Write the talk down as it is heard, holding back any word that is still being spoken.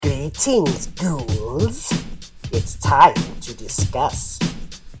Greetings, ghouls. It's time to discuss,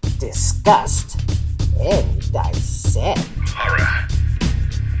 disgust, and dissect. Horror.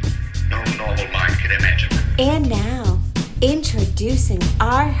 No normal mind can imagine. And now, introducing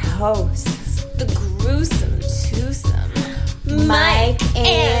our hosts, the gruesome twosome, Mike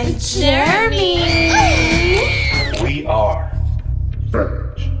and Jeremy. We are.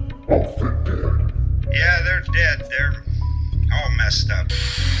 Fans of the Dead. Yeah, they're dead. They're all messed up.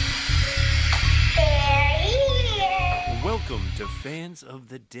 Welcome to Fans of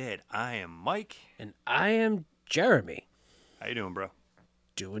the Dead. I am Mike. And I am Jeremy. How you doing, bro?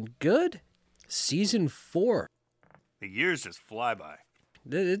 Doing good. Season 4. The years just fly by.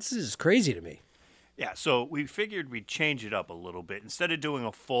 This is crazy to me. Yeah, so we figured we'd change it up a little bit. Instead of doing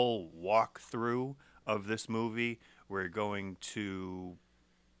a full walkthrough of this movie, we're going to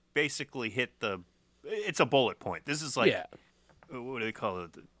basically hit it's a bullet point. This is like, what do they call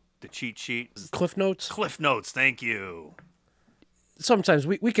it? The cheat sheet? Cliff Notes. Cliff Notes, thank you. Sometimes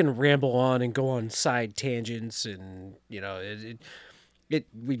we can ramble on and go on side tangents, and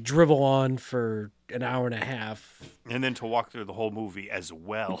we drivel on for an hour and a half. And then to walk through the whole movie as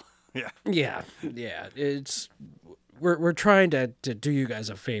well. Yeah. It's we're trying to do you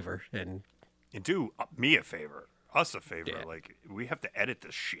guys a favor and do me a favor, us a favor. Yeah. Like, we have to edit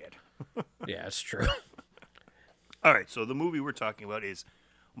this shit. yeah, it's true. All right, so the movie we're talking about is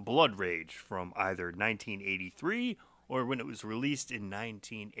Blood Rage from either 1983 or when it was released in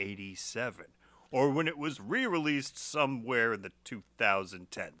 1987 or when it was re-released somewhere in the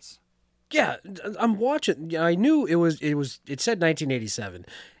 2010s. Yeah, I'm watching. I knew it said 1987,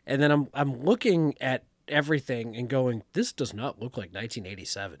 and then I'm looking at everything and going, this does not look like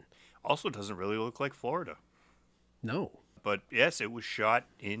 1987. Also doesn't really look like Florida. No. But yes, it was shot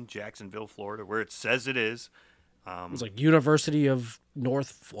in Jacksonville, Florida, where it says it is. It was like University of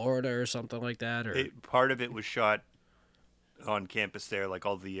North Florida or something like that. Or part of it was shot on campus there, like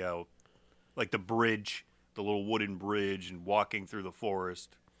all the, like the bridge, the little wooden bridge, and walking through the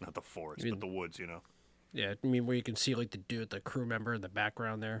forest. Not the forest, but the woods, you know. Yeah, I mean, where you can see like the crew member in the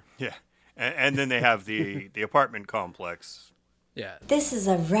background there. Yeah, and then they have the apartment complex. Yeah. This is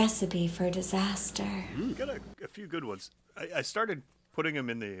a recipe for disaster. We got a few good ones. I started putting them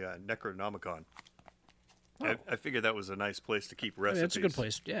in the Necronomicon. Oh. I figured that was a nice place to keep recipes. That's a good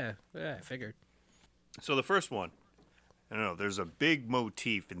place. Yeah, I figured. So the first one, I don't know, there's a big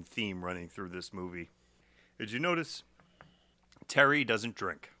motif and theme running through this movie. Did you notice Terry doesn't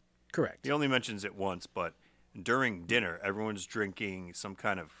drink? Correct. He only mentions it once, but during dinner, everyone's drinking some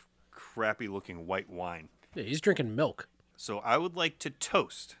kind of crappy-looking white wine. Yeah, he's drinking milk. So I would like to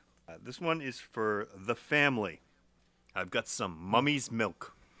toast. This one is for the family. I've got some Mummy's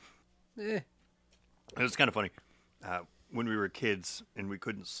milk. It was kind of funny. When we were kids and we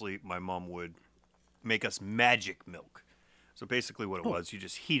couldn't sleep, my mom would make us magic milk. So basically what it was, you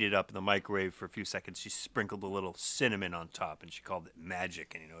just heat it up in the microwave for a few seconds. She sprinkled a little cinnamon on top, and she called it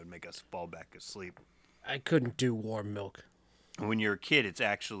magic, and, it'd make us fall back asleep. I couldn't do warm milk. And when you're a kid, it's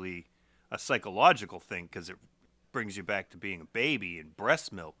actually a psychological thing because it brings you back to being a baby and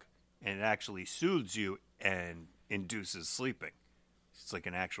breast milk, and it actually soothes you and induces sleeping. It's like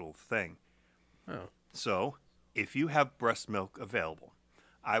an actual thing. Oh. So, if you have breast milk available,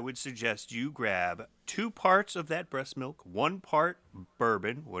 I would suggest you grab 2 parts of that breast milk, 1 part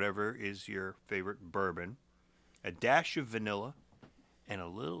bourbon, whatever is your favorite bourbon, a dash of vanilla, and a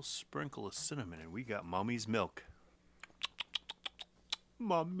little sprinkle of cinnamon, and we got Mummy's milk.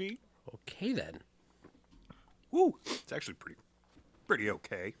 Mummy. Okay, then. Woo! It's actually pretty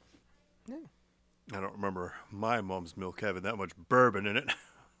okay. Yeah. I don't remember my mom's milk having that much bourbon in it.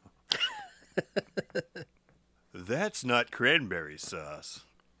 That's not cranberry sauce.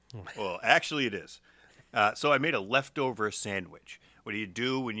 Well, actually it is. So I made a leftover sandwich. What do you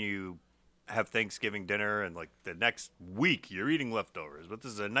do when you have Thanksgiving dinner and like the next week you're eating leftovers? But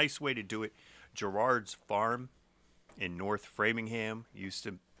this is a nice way to do it. Gerard's Farm in North Framingham used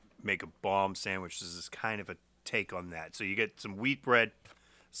to make a bomb sandwich. This is kind of a take on that. So you get some wheat bread,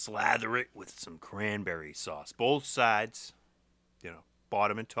 slather it with some cranberry sauce. Both sides,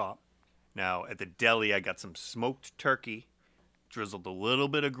 bottom and top. Now, at the deli, I got some smoked turkey, drizzled a little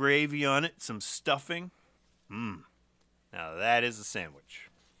bit of gravy on it, some stuffing. Now, that is a sandwich.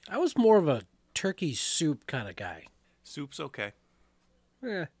 I was more of a turkey soup kind of guy. Soup's okay.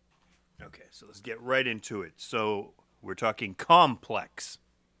 Yeah. Okay, so let's get right into it. So, we're talking Complex,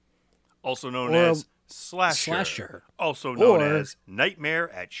 also known as Slasher. Also known as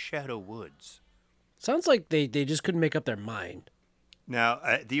Nightmare at Shadow Woods. Sounds like they just couldn't make up their mind. Now,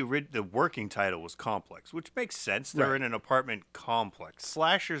 the working title was Complex, which makes sense. They're Right. in an apartment complex.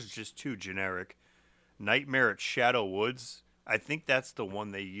 Slasher's just too generic. Nightmare at Shadow Woods, I think that's the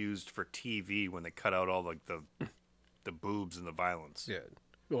one they used for TV when they cut out all like the boobs and the violence. Yeah.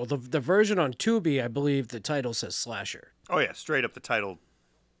 Well, the version on Tubi, I believe the title says Slasher. Oh yeah, straight up the title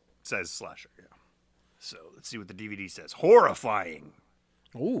says Slasher. Yeah. So let's see what the DVD says. Horrifying.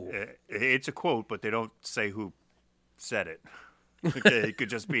 Ooh. It's a quote, but they don't say who said it. Okay, it could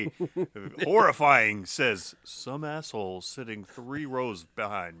just be horrifying. Says some asshole sitting 3 rows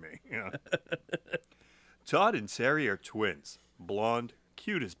behind me. You know? Todd and Terry are twins, blonde,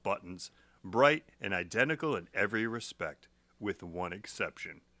 cute as buttons, bright and identical in every respect, with one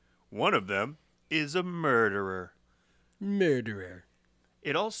exception. One of them is a murderer. Murderer.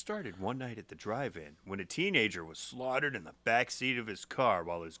 It all started one night at the drive-in when a teenager was slaughtered in the back seat of his car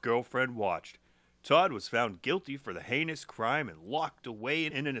while his girlfriend watched. Todd was found guilty for the heinous crime and locked away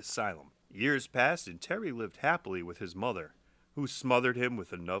in an asylum. Years passed and Terry lived happily with his mother, who smothered him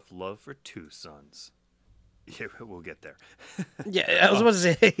with enough love for 2 sons. Yeah, we'll get there. Yeah, I was about to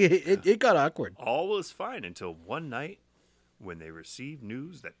say, it got awkward. All was fine until one night when they received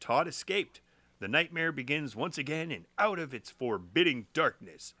news that Todd escaped. The nightmare begins once again, and out of its forbidding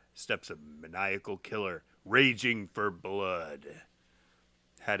darkness steps a maniacal killer raging for blood.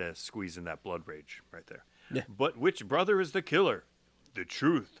 Had to squeeze in that blood rage right there. Yeah. But which brother is the killer? The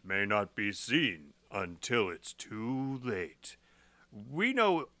truth may not be seen until it's too late. We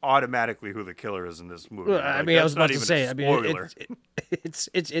know automatically who the killer is in this movie. Well, I Like, mean, I that's was not about to even a say, spoiler.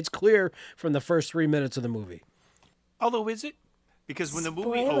 it's clear from the first 3 minutes of the movie. Although, is it? Because when the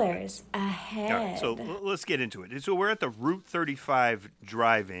movie opens... Spoilers ahead. All right, so let's get into it. So we're at the Route 35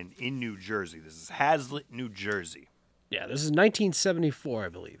 drive-in in New Jersey. This is Hazlitt, New Jersey. Yeah, this is 1974, I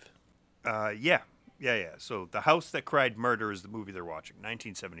believe. Yeah. So The House That Cried Murder is the movie they're watching,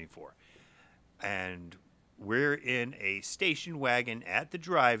 1974. And we're in a station wagon at the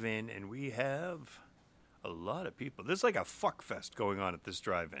drive-in, and we have a lot of people. There's like a fuck fest going on at this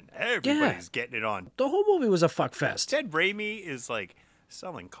drive-in. Everybody's getting it on. The whole movie was a fuck fest. Ted Raimi is like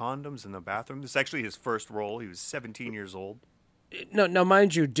selling condoms in the bathroom. This is actually his first role. He was 17 years old. Now,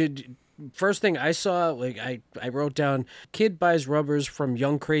 mind you, first thing I saw, like I wrote down, kid buys rubbers from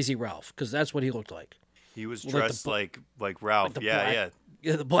Young Crazy Ralph, because that's what he looked like. He was Like the dressed like Ralph. the Yeah. black-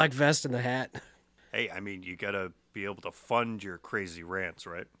 Yeah, the black vest and the hat. Hey, I mean, you gotta be able to fund your crazy rants,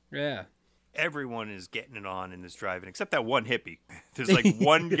 right? Yeah. Everyone is getting it on in this drive-in, except that one hippie. There's like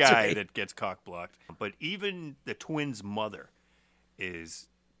one guy right. that gets cock-blocked. But even the twins' mother is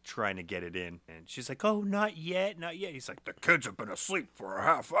trying to get it in. And she's like, oh, not yet, not yet. He's like, the kids have been asleep for a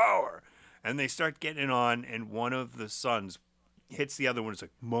half hour. And they start getting it on, and one of the sons hits the other one. It's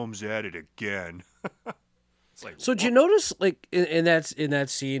like, Mom's at it again. It's like, So did you notice, like in that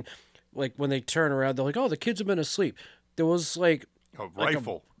scene, like when they turn around, they're like, "Oh, the kids have been asleep." There was like, a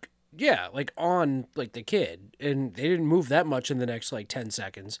rifle. yeah, like on like the kid, and they didn't move that much in the next like 10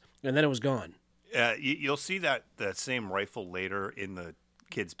 seconds, and then it was gone. You'll see that same rifle later in the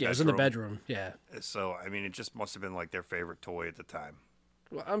kid's bedroom. Yeah, it was in the bedroom. Yeah, So, I mean, it just must have been like their favorite toy at the time.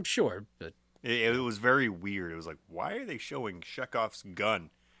 well, I'm sure, but It was very weird. It was like, why are they showing Chekhov's gun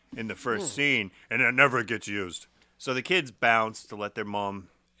in the first scene and it never gets used? So the kids bounce to let their mom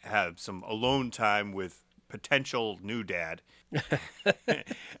have some alone time with potential new dad.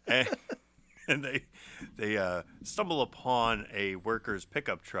 and they stumble upon a worker's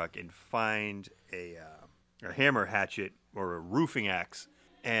pickup truck and find a hammer hatchet or a roofing axe.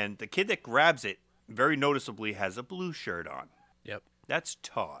 And the kid that grabs it very noticeably has a blue shirt on. yep, That's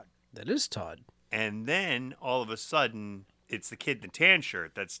Todd. that is Todd. And then all of a sudden, it's the kid in the tan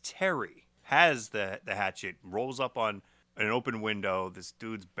shirt. That's Terry. Has the hatchet, rolls up on an open window. This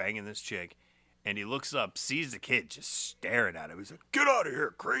dude's banging this chick. And he looks up, sees the kid just staring at him. He's like, get out of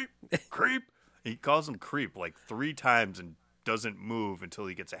here, creep, creep. He calls him creep like 3 times and doesn't move until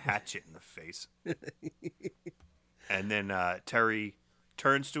he gets a hatchet in the face. And then Terry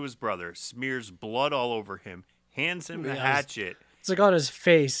turns to his brother, smears blood all over him, hands him the hatchet. It's like on his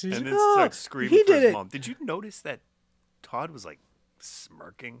face. He's And like, then "Oh, starts screaming he for did his it." mom. Did you notice that Todd was like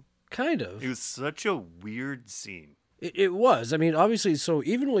smirking? Kind of. It was such a weird scene. It was. I mean, obviously, so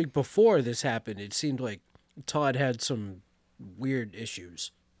even like before this happened, it seemed like Todd had some weird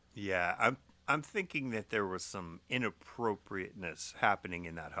issues. Yeah, I'm thinking that there was some inappropriateness happening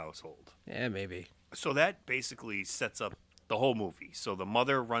in that household. Yeah, maybe. So that basically sets up the whole movie. So the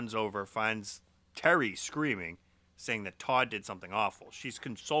mother runs over, finds Terry screaming, saying that Todd did something awful. She's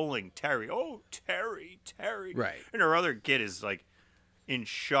consoling Terry. Oh, Terry. Right. And her other kid is like in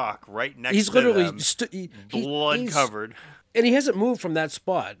shock right next He's to literally them, blood covered. And he hasn't moved from that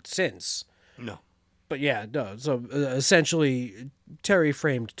spot since. No. But yeah, no. So essentially, Terry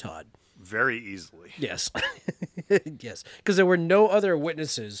framed Todd. Very easily. Yes. Yes. Because there were no other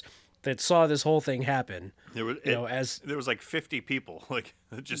witnesses that saw this whole thing happen. There was, there was like 50 people, like,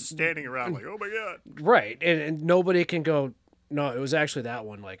 just standing around, like, oh my God. Right. And nobody can go, no, it was actually that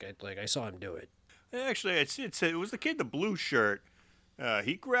one. Like I saw him do it. Actually, it was the kid in the blue shirt.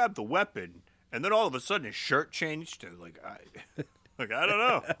 He grabbed the weapon, and then all of a sudden his shirt changed. And I don't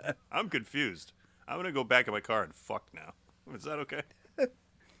know. I'm confused. I'm going to go back in my car and fuck now. Is that okay?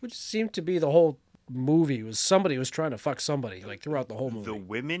 Which seemed to be the whole movie, was somebody was trying to fuck somebody, like, throughout the whole movie. The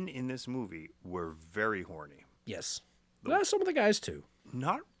women in this movie were very horny. Yes. Well, some of the guys, too.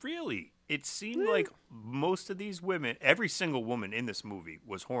 Not really. It seemed like most of these women, every single woman in this movie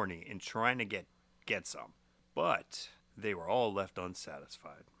was horny and trying to get some. But they were all left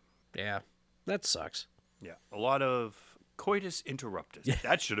unsatisfied. Yeah. That sucks. Yeah. A lot of coitus interruptus.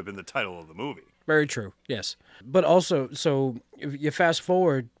 That should have been the title of the movie. Very true. Yes. But also, so if you fast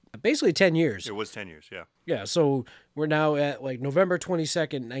forward basically 10 years. It was 10 years, yeah. Yeah, so we're now at like November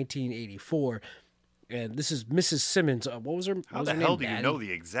 22nd, 1984. And this is Mrs. Simmons. What was her name? How the hell do you know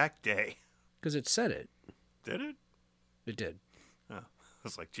the exact day? Because it said it. Did it? It did. Oh, I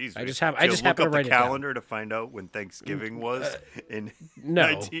was like, geez. I just happened to write the calendar to find out when Thanksgiving was in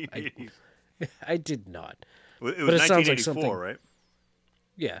 1980. I did not. It was 1984, right?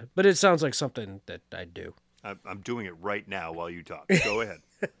 Yeah, but it sounds like something that I'd do. I'm doing it right now while you talk. Go ahead.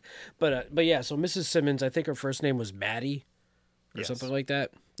 But yeah, so Mrs. Simmons, I think her first name was Maddie or Yes. something like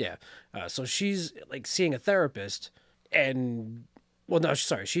that. Yeah. So she's like seeing a therapist and, well, no,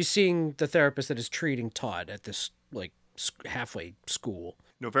 sorry. She's seeing the therapist that is treating Todd at this like halfway school.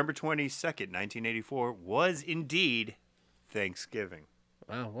 November 22nd, 1984 was indeed Thanksgiving.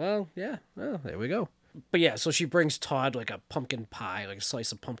 Wow. Well, yeah. Well, there we go. But yeah, so she brings Todd like a pumpkin pie, like a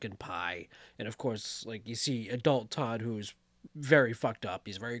slice of pumpkin pie. And of course, like you see adult Todd, who's very fucked up.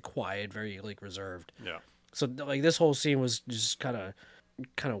 He's very quiet, very like reserved. Yeah. So like this whole scene was just kind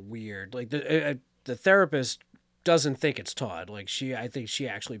of weird. Like the therapist doesn't think it's Todd. Like I think she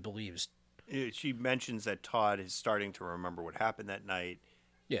actually believes. She mentions that Todd is starting to remember what happened that night.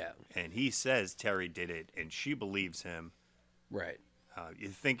 Yeah. And he says Terry did it, and she believes him. Right. You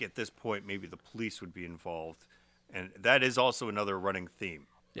think at this point maybe the police would be involved, and that is also another running theme.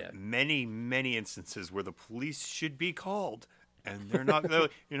 Yeah. Many, many instances where the police should be called, and they're not. They're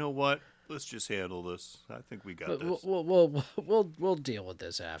like, you know what? Let's just handle this. I think we got this. We'll deal with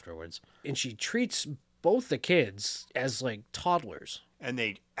this afterwards. And she treats both the kids as like toddlers. And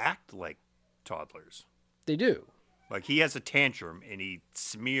they act like toddlers. They do. Like he has a tantrum and he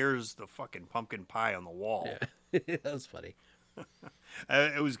smears the fucking pumpkin pie on the wall. Yeah. That was funny.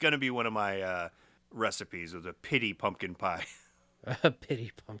 It was going to be one of my recipes. It was a pity pumpkin pie. A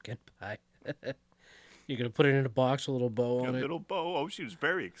pity pumpkin pie. You're going to put it in a box with a little bow on A it? little bow. Oh, she was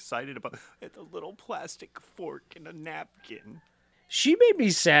very excited about it. The little plastic fork and a napkin. She made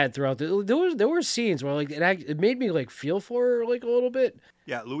me sad throughout there were scenes where like it made me like feel for her like a little bit.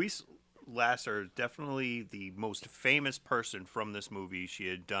 Yeah, Louise Lasser, definitely the most famous person from this movie. She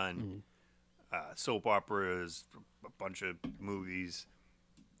had done soap operas, a bunch of movies.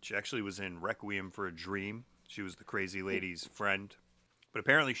 She actually was in Requiem for a Dream. She was the crazy lady's friend. But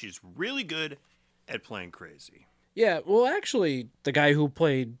apparently she's really good at playing crazy. Yeah, well, actually, the guy who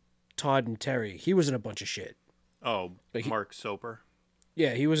played Todd and Terry, he was in a bunch of shit. Oh, Mark Soper.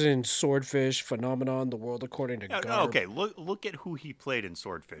 Yeah, he was in Swordfish, Phenomenon, The World According to Yeah, Garb. okay, look at who he played in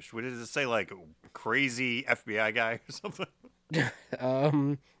Swordfish. What does it say, like, crazy FBI guy or something?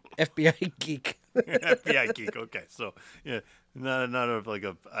 FBI geek. FBI geek, okay. So, yeah, not like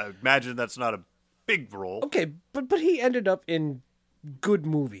I imagine that's not a big role. Okay, but he ended up in good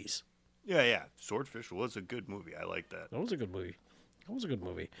movies. Yeah. Swordfish was a good movie. I like that. That was a good movie.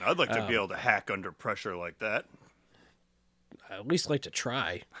 I'd like to be able to hack under pressure like that. I at least like to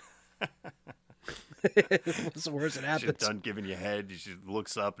try. What's the worst that happens? She's done giving you head. She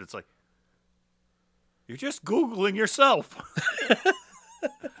looks up and it's like, you're just Googling yourself.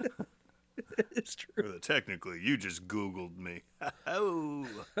 It's true. Well, technically, you just Googled me. Oh.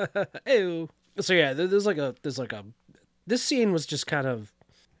 Ew. So yeah, this scene was just kind of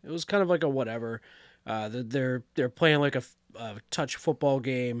like a whatever. They're playing like a touch football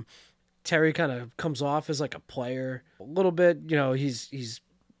game. Terry kind of comes off as like a player a little bit. You know, he's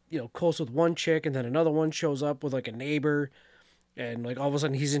close with one chick, and then another one shows up with like a neighbor, and like all of a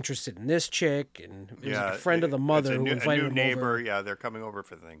sudden he's interested in this chick, and he's like a friend of the mother who invited him neighbor. over. Yeah, they're coming over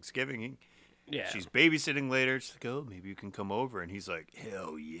for Thanksgiving. Yeah, she's babysitting later. She's like, oh, maybe you can come over, and he's like,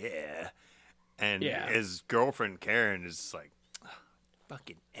 hell yeah. And Yeah. his girlfriend Karen is like,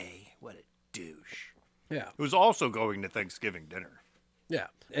 fucking A, what a douche. Yeah. Who's also going to Thanksgiving dinner. Yeah.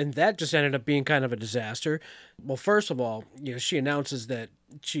 And that just ended up being kind of a disaster. Well, first of all, she announces that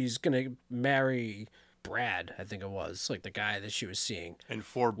she's going to marry Brad, I think it was, like the guy that she was seeing. And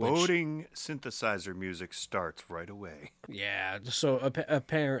foreboding synthesizer music starts right away. Yeah. So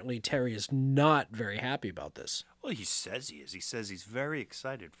apparently Terry is not very happy about this. Well, he says he is. He says he's very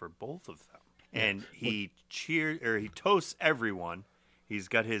excited for both of them. And he he toasts everyone. He's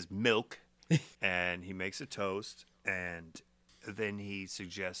got his milk and he makes a toast, and then he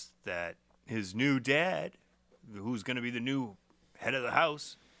suggests that his new dad, who's going to be the new head of the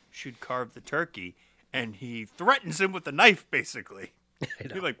house, should carve the turkey, and he threatens him with a knife, basically.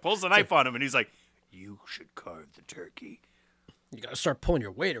 He like pulls the knife on him, and he's like, "You should carve the turkey." You got to start pulling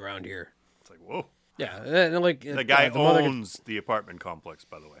your weight around here. It's like, whoa. Yeah, and like The guy the mother- owns the apartment complex,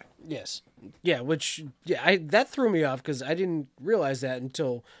 by the way. Yes, yeah, which that threw me off because I didn't realize that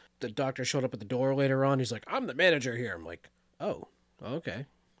until the doctor showed up at the door later on. He's like, "I'm the manager here." I'm like, "Oh, okay,"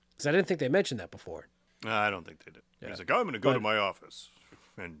 because I didn't think they mentioned that before. I don't think they did. Yeah. He's like, "I'm going to go to But- my office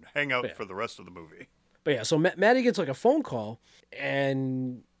and hang out Yeah. for the rest of the movie." But yeah, so Maddie gets like a phone call,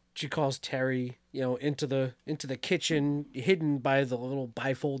 and she calls Terry, into the kitchen, hidden by the little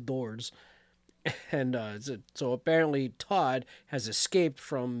bifold doors. And so apparently Todd has escaped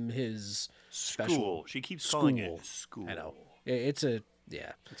from his special School. She keeps calling it school. I know. It's a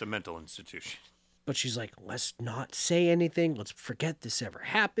mental institution. But she's like, let's not say anything. Let's forget this ever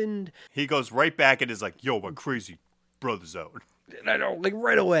happened. He goes right back and is like, "Yo, my crazy brother's out." And I know, like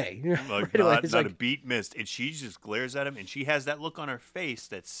right away. Like, right away. not It's a like, beat missed. And she just glares at him, and she has that look on her face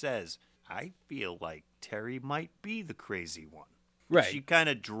that says, "I feel like Terry might be the crazy one." right. She kind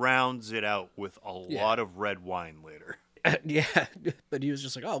of drowns it out with a Yeah. lot of red wine later. Yeah. But he was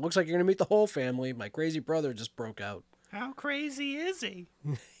just like, oh, it looks like you're going to meet the whole family. My crazy brother just broke out. How crazy is he?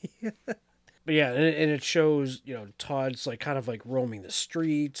 But yeah, and it shows, Todd's like kind of like roaming the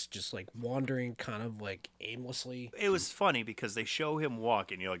streets, just like wandering kind of like aimlessly. It was funny because they show him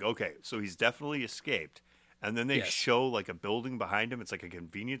walk, and you're like, okay, so he's definitely escaped. And then they Yes. show like a building behind him. It's like a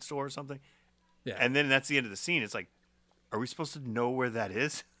convenience store or something. Yeah. And then that's the end of the scene. It's like, are we supposed to know where that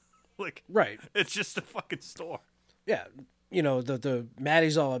is? Like, Right. it's just a fucking store. Yeah. The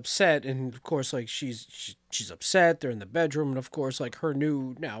Maddie's all upset, and of course, like she's upset. They're in the bedroom, and of course, like her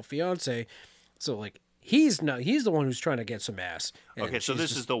new now fiance. So like he's the one who's trying to get some ass. and Okay, so she's this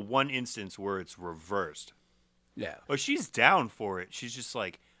just- is the one instance where it's reversed. yeah. Oh, she's down for it. She's just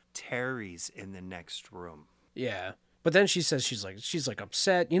like, Terry's in the next room. Yeah. But then she says she's like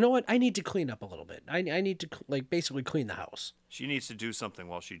upset. You know what? I need to clean up a little bit. I need to like basically clean the house. She needs to do something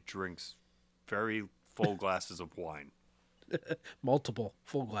while she drinks very full glasses of wine. Multiple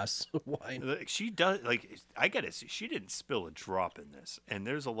full glasses of wine. Like, she does, like, I gotta see, she didn't spill a drop in this. And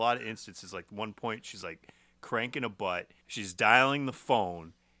there's a lot of instances, like one point she's like cranking a butt, she's dialing the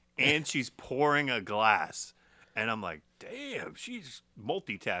phone, and she's pouring a glass. And I'm like, damn, she's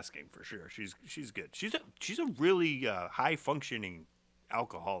multitasking for sure. She's good. She's a really high functioning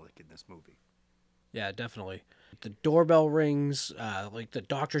alcoholic in this movie. Yeah, definitely. The doorbell rings. Like the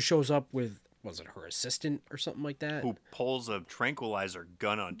doctor shows up with, was it her assistant or something like that? Who pulls a tranquilizer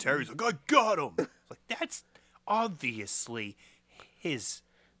gun on Terry. He's like, I got him. Like, that's obviously his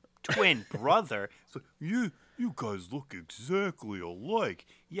twin brother. It's like, you guys look exactly alike.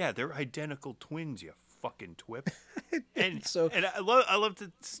 Yeah, they're identical twins, you fucking twip. And and I love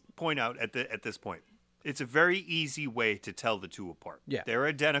to point out at this point, it's a very easy way to tell the two apart. Yeah. They're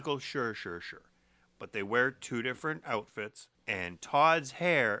identical, sure. But they wear two different outfits, and Todd's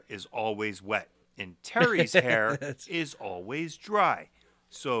hair is always wet, and Terry's hair is always dry.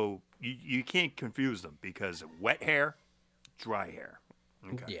 So you can't confuse them because wet hair, dry hair.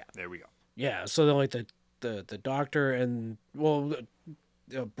 Okay. Yeah. There we go. Yeah, so then like the doctor and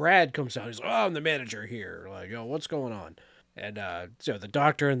Brad comes down. He's like, "Oh, I'm the manager here." Like, "Oh, what's going on?" And so the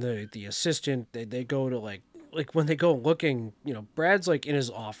doctor and the assistant they go to like when they go looking, Brad's like in his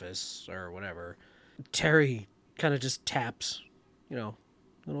office or whatever. Terry kind of just taps,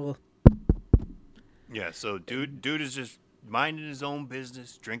 little. Yeah. So dude is just minding his own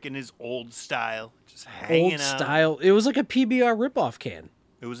business, drinking his old style, just hanging Old out. style. It was like a PBR ripoff can.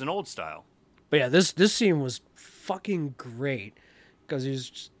 It was an old style. But yeah, this scene was fucking great because he's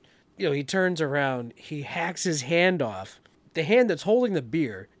just, he turns around, he hacks his hand off, the hand that's holding the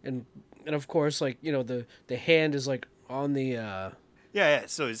beer, and of course, like the hand is like on the. Yeah.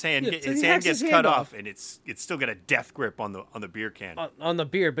 So his hand Yeah, so his he hand hacks gets his cut hand off, off. and it's still got a death grip on the beer can, On the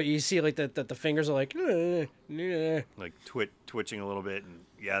beer, but you see like that the fingers are like, like twitching a little bit, and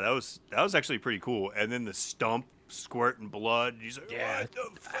Yeah, that was actually pretty cool. And then the stump squirting blood. He's like, Yeah. what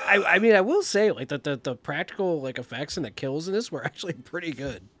the fuck? I mean, I will say, like, the practical, like, effects and the kills in this were actually pretty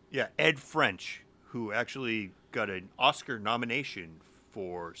good. Yeah, Ed French, who actually got an Oscar nomination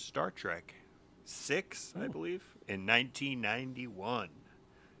for Star Trek 6, I believe, in 1991.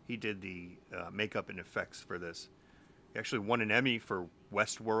 He did the makeup and effects for this. He actually won an Emmy for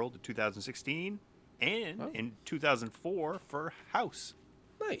Westworld in 2016 and in 2004 for House.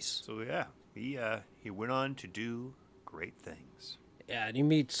 Nice. So yeah, he went on to do great things. Yeah, and he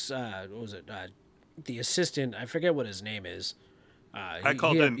meets, what was it, the assistant, I forget what his name is. I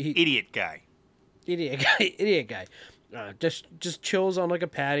called him Idiot Guy. Idiot guy. Just chills on, like, a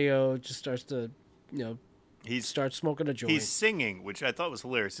patio, just starts to, starts smoking a joint. He's singing, which I thought was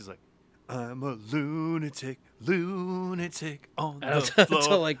hilarious. He's like, I'm a lunatic on the floor.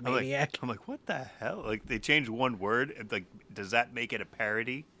 To, like, Maniac. I'm like, what the hell? Like, they changed one word. And, like, does that make it a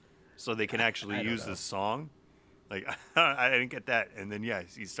parody? So they can actually use the song? Like, I didn't get that. And then, yeah,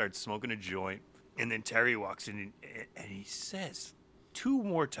 he starts smoking a joint. And then Terry walks in and he says 2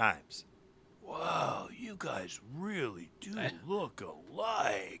 more times, wow, you guys really do look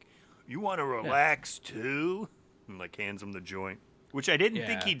alike. You want to relax too? And, like, hands him the joint, which I didn't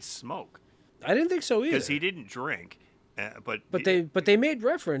think he'd smoke. I didn't think so either. Because he didn't drink. But they made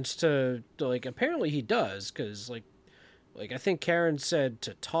reference to like, apparently he does, because like I think Karen said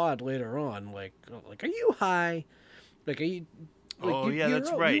to Todd later on, like are you high? Like, are you? Like,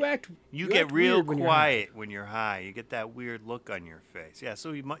 that's right. You get act real weird quiet when you're high. You get that weird look on your face. Yeah,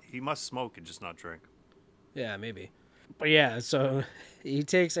 so he must smoke and just not drink. Yeah, maybe. But yeah, so he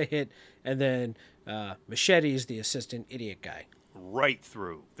takes a hit, and then Machete's the assistant idiot guy. Right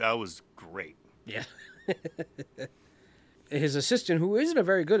through. That was great. Yeah. His assistant, who isn't a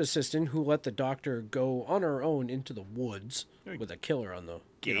very good assistant, who let the doctor go on her own into the woods with a killer on the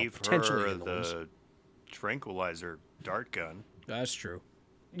Gave potentially her in the woods. the tranquilizer dart gun. That's true.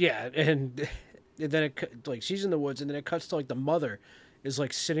 Yeah, and then it, like, she's in the woods, and then it cuts to, like, the mother is,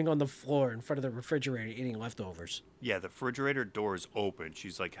 like, sitting on the floor in front of the refrigerator eating leftovers. Yeah, the refrigerator door is open.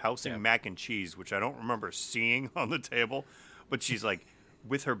 She's, like, housing mac and cheese, which I don't remember seeing on the table, but she's, like,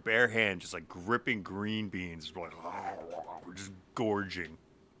 with her bare hand, just, like, gripping green beans, like, just gorging.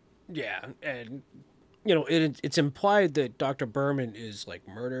 Yeah, and, it's implied that Dr. Berman is, like,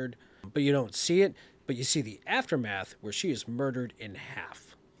 murdered, but you don't see it, but you see the aftermath where she is murdered in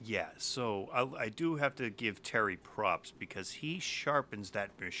half. Yeah, so I do have to give Terry props because he sharpens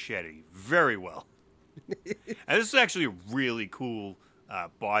that machete very well. And this is actually a really cool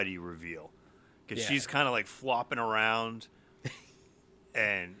body reveal because she's kind of, like, flopping around.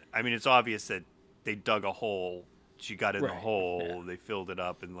 And, I mean, it's obvious that they dug a hole. She got in the hole. Yeah. They filled it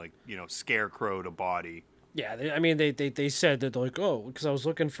up and, like, scarecrowed a body. Yeah, they said that, like, because I was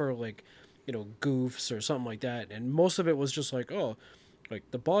looking for, like, goofs or something like that. And most of it was just like, like,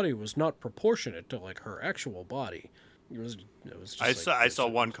 the body was not proportionate to, like, her actual body. It was just I saw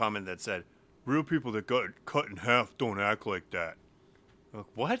one comment that said, real people that got cut in half don't act like that. Like,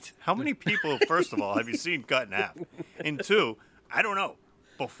 what? How many people, first of all, have you seen cut in half? And 2, I don't know.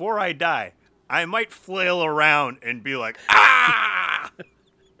 Before I die, I might flail around and be like, ah!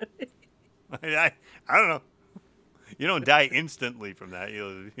 I don't know. You don't die instantly from that,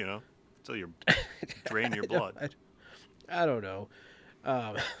 until you drain your blood. I don't know.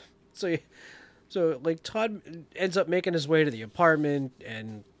 So like, Todd ends up making his way to the apartment,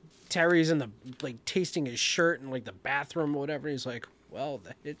 and Terry's in the, like, tasting his shirt in, like, the bathroom or whatever. He's like, well,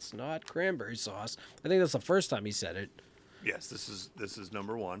 it's not cranberry sauce. I think that's the first time he said it. Yes, this is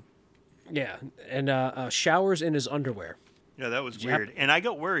number 1. Yeah, and showers in his underwear. Yeah, that was weird. And I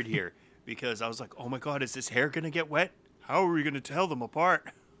got worried here because I was like, oh my God, is this hair going to get wet? How are we going to tell them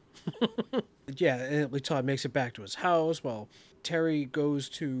apart? Yeah, and Todd makes it back to his house while Terry goes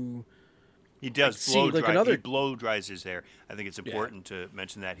to... He does blow dry. He blow dries his hair. I think it's important to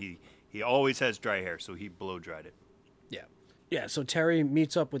mention that he always has dry hair, so he blow dried it. Yeah. Yeah, so Terry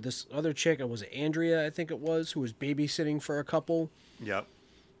meets up with this other chick. Was it Andrea, I think it was, who was babysitting for a couple. Yep.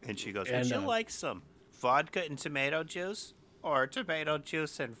 And she goes, would you like some vodka and tomato juice? Or tomato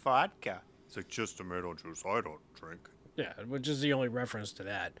juice and vodka? It's like, just tomato juice. I don't drink. Yeah, which is the only reference to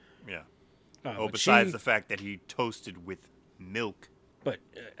that. Yeah. Besides the fact that he toasted with milk. But,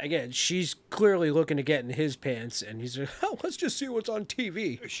 again, she's clearly looking to get in his pants, and he's like, oh, let's just see what's on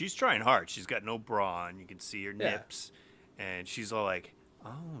TV. She's trying hard. She's got no bra on. You can see her nips. And she's all like,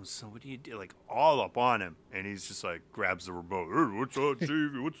 oh, so what do you do? Like, all up on him. And he's just like, grabs the remote. Hey, what's on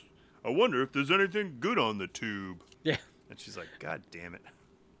TV? I wonder if there's anything good on the tube. Yeah. And she's like, God damn it.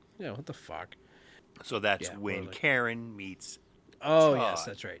 Yeah, what the fuck? So that's when Karen meets Oh, Todd. yes,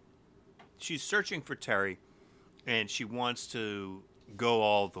 that's right. She's searching for Terry, and she wants to go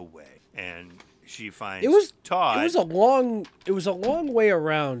all the way. And she finds Todd. It was a long way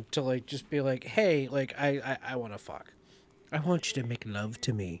around to like just be like, hey, like I want to fuck. I want you to make love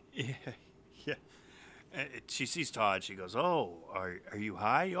to me. Yeah. She sees Todd. She goes, "Oh, are you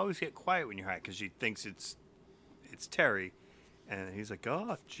high? You always get quiet when you're high," because she thinks it's Terry, and he's like,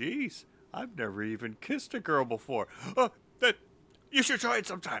 "Oh, jeez, I've never even kissed a girl before. You should try it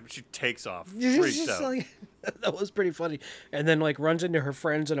sometime." She takes off, freaks out. Like, that was pretty funny. And then like runs into her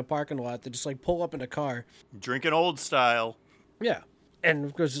friends in a parking lot. They just like pull up in a car. Drinking old style. Yeah, and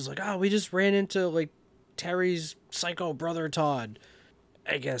of course it's like, oh, we just ran into like Terry's psycho brother Todd.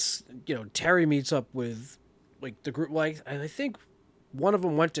 I guess, Terry meets up with, like, the group. Like, I think one of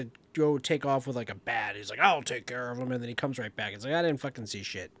them went to go take off with, like, a bat. He's like, I'll take care of him. And then he comes right back. It's like, I didn't fucking see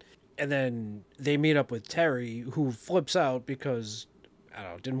shit. And then they meet up with Terry, who flips out because, I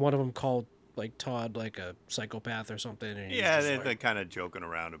don't know, didn't one of them call, like, Todd, like, a psychopath or something? And Yeah, they're kind of joking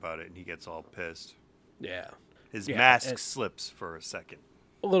around about it, and he gets all pissed. Yeah. His mask slips for a second.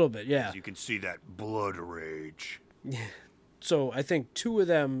 A little bit, yeah. You can see that blood rage. So I think two of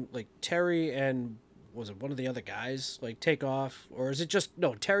them, like Terry and was it one of the other guys, like take off, or is it just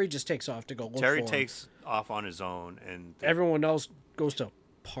no? Terry just takes off to go look Terry for him. takes off on his own, and Everyone else goes to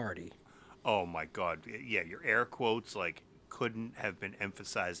party. Oh my God! Yeah, your air quotes like couldn't have been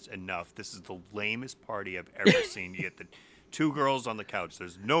emphasized enough. This is the lamest party I've ever seen. You get the two girls on the couch.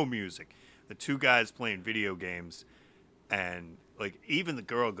 There's no music. The two guys playing video games, and like even the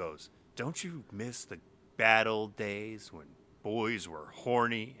girl goes, "Don't you miss the bad old days when boys were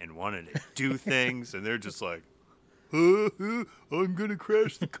horny and wanted to do things?" And they're just like, I'm gonna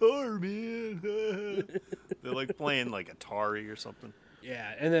crash the car, man. They're like playing like Atari or something.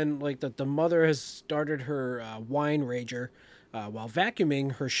 Yeah, and then like the mother has started her wine rager while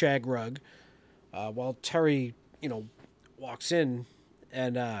vacuuming her shag rug, while Terry, walks in,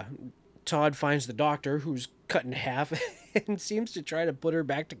 and Todd finds the doctor who's cut in half and seems to try to put her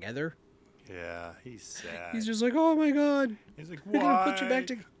back together. Yeah, he's sad. He's just like, oh my God. He's like, They're why? gonna put you back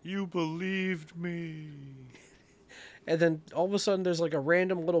together. You believed me. And then all of a sudden there's like a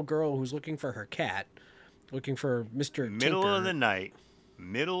random little girl who's looking for her cat, looking for Mr. Middle Tinker. of the night,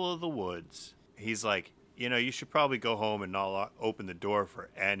 middle of the woods. He's like, you should probably go home and not open the door for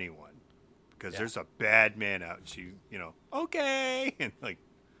anyone because there's a bad man out. And she, okay. And like,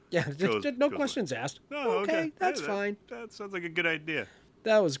 Yeah, goes no questions asked. No, okay, that's Yeah, fine. That sounds like a good idea.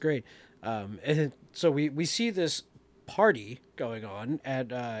 That was great. And so we see this party going on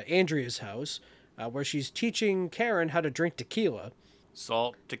at Andrea's house where she's teaching Karen how to drink tequila.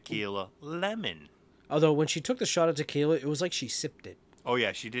 Salt, tequila, lemon. Although when she took the shot of tequila, it was like she sipped it. Oh,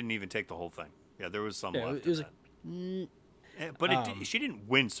 yeah, she didn't even take the whole thing. Yeah, there was some left. It was in that. But she didn't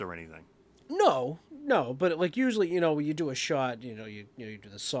wince or anything. No, but like usually, when you do a shot, you do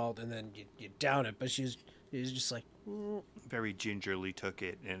the salt and then you down it. But she's just like... Very gingerly took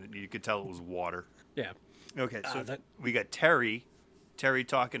it, and you could tell it was water. Yeah. Okay, so we got Terry. Terry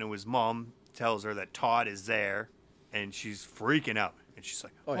talking to his mom, tells her that Todd is there, and she's freaking out. And she's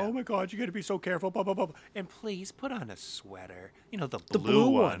like, oh my God, you got to be so careful, blah, blah, blah. And please put on a sweater. The blue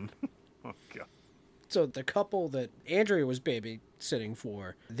one. Oh, God. So the couple that Andrea was babysitting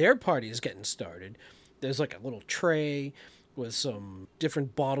for, their party is getting started. There's like a little tray with some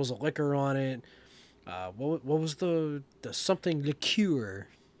different bottles of liquor on it. What was the something liqueur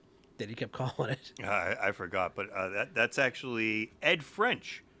that he kept calling it? I forgot, but that's actually Ed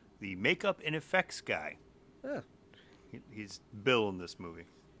French, the makeup and effects guy. He's Bill in this movie.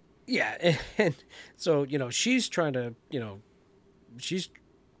 Yeah, and so, she's trying to, she's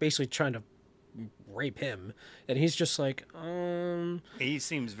basically trying to rape him, and he's just like, He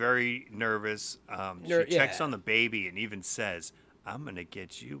seems very nervous. She checks on the baby and even says, I'm going to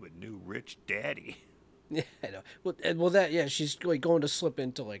get you a new rich daddy. Yeah, I know. She's like going to slip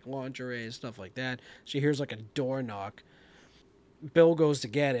into like lingerie and stuff like that. She hears like a door knock. Bill goes to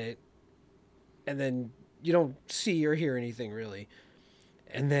get it, and then you don't see or hear anything really.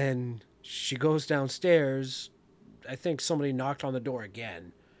 And then she goes downstairs. I think somebody knocked on the door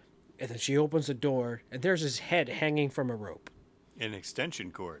again. And then she opens the door, and there's his head hanging from a rope. An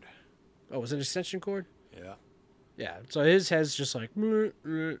extension cord. Oh, was it an extension cord? Yeah. Yeah, so his head's just like...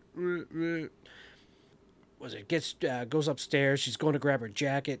 goes upstairs. She's going to grab her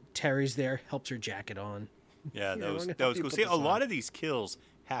jacket. Terry's there, helps her jacket on. Yeah, that was cool. See, a lot of these kills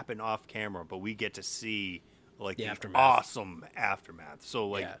happen off camera, but we get to see like the aftermath. Awesome aftermath.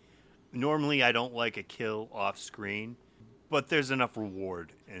 So normally I don't like a kill off screen, but there's enough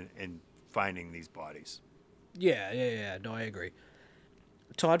reward in finding these bodies. Yeah. No, I agree.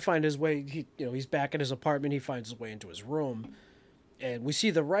 Todd finds his way. He's back in his apartment. He finds his way into his room, and we see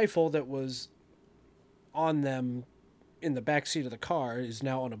the rifle that was on them in the back seat of the car is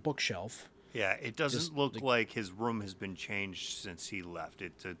now on a bookshelf. Yeah, it doesn't look like his room has been changed since he left.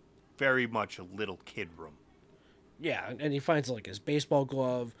 It's very much a little kid room. Yeah, and he finds like his baseball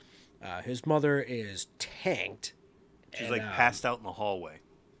glove. His mother is tanked. She's passed out in the hallway.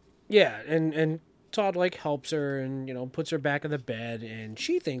 Yeah, and Todd like helps her and puts her back in the bed, and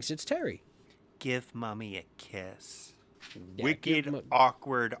she thinks it's Terry. Give mommy a kiss. Yeah, Wicked,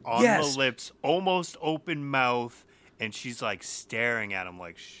 awkward, on the lips, almost open mouth, and she's like staring at him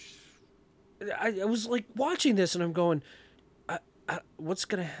like. I was like watching this, and I'm going, "What's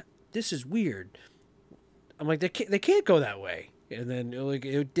gonna? This is weird." I'm like, they can't go that way. And then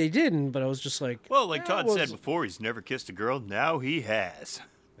they didn't, but I was just like, well, like Todd said before, he's never kissed a girl. Now he has.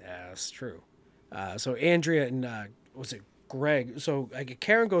 Yeah, that's true. So Andrea and was it Greg? So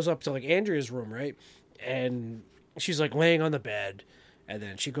Karen goes up to like Andrea's room, right? And she's like laying on the bed, and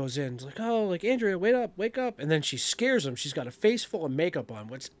then she goes in, like, oh, like Andrea, wake up, and then she scares him. She's got a face full of makeup on,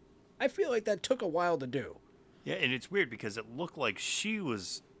 which I feel like that took a while to do. Yeah, and it's weird because it looked like she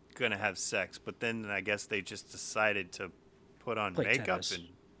was gonna have sex, but then I guess they just decided to put on Play makeup tennis. and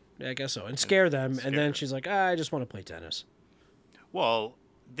Yeah, I guess so, and scare them. scare And then her. she's like, I just want to play tennis. well,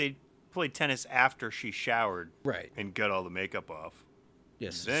 they played tennis after she showered, Right. and got all the makeup off.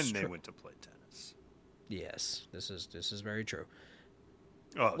 Yes. Then this is they true. went to play tennis. Yes, this is very true.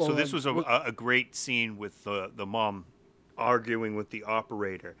 Oh, Well, so this was a great scene with the mom arguing with the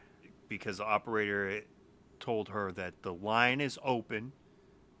operator because the operator told her that the line is open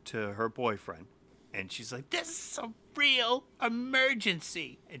to her boyfriend. And she's like, this is a real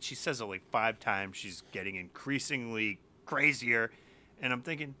emergency. And she says it like 5 times. She's getting increasingly crazier. And I'm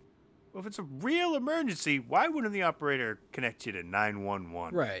thinking, well, if it's a real emergency, why wouldn't the operator connect you to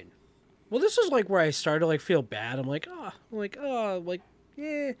 911? Right. Well, this is like where I started to like feel bad. I'm like,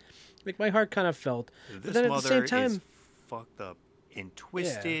 yeah, like my heart kind of felt. But This then at the mother same time, is fucked up and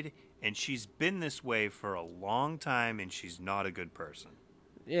twisted, and she's been this way for a long time, and she's not a good person.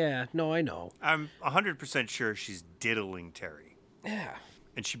 yeah, no, I know. I'm 100% sure she's diddling Terry. Yeah.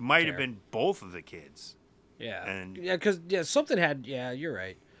 And she might have Fair. been both of the kids. Yeah. And- yeah, because something had. Yeah, you're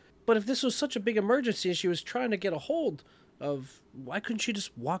right. But if this was such a big emergency and she was trying to get a hold of, why couldn't she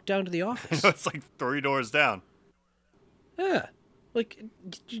just walk down to the office? It's like 3 doors down. Yeah. Like,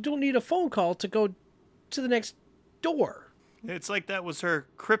 you don't need a phone call to go to the next door. It's like that was her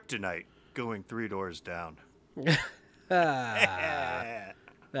kryptonite, going 3 doors down.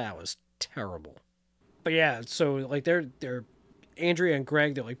 That was terrible. But yeah, so like they're Andrea and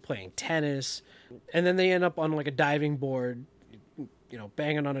Greg, they're like playing tennis, and then they end up on like a diving board,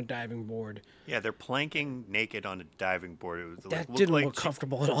 banging on a diving board. Yeah, they're planking naked on a diving board. It was, That looked didn't like look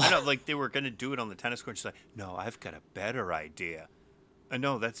comfortable at all. I know, like they were going to do it on the tennis court. She's like, no, I've got a better idea.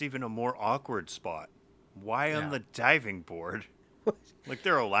 No, that's even a more awkward spot. Why on Yeah. the diving board? Like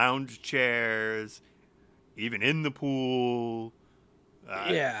there are lounge chairs, even in the pool.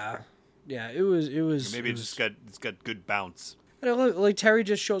 Yeah, it was. Maybe it was, it's got good bounce. like Terry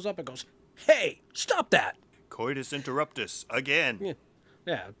just shows up and goes, "Hey, stop that!" Coitus interruptus again.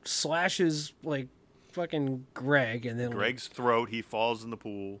 Yeah, slashes like fucking Greg, and then like, Greg's throat. He falls in the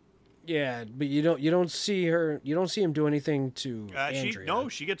pool. yeah, but you don't see her. You don't see him do anything to Andrea.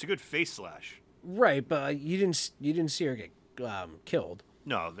 She gets a good face slash. Right, but you didn't see her get killed.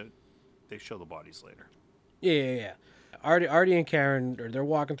 No, they show the bodies later. Yeah. Artie and Karen, they're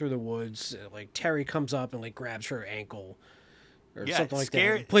walking through the woods. Like Terry comes up and like grabs her ankle, or Yeah, something like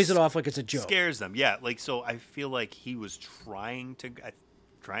that. He plays it off like it's a joke. Scares them. Yeah, like so. I feel like he was trying to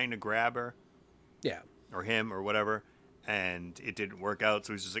grab her Yeah, or him or whatever, and it didn't work out.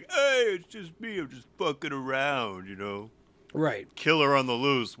 So he's just like, "Hey, it's just me. I'm just fucking around, right. Kill her on the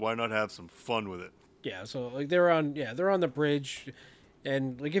loose. Why not have some fun with it?" Yeah, so like they're on the bridge,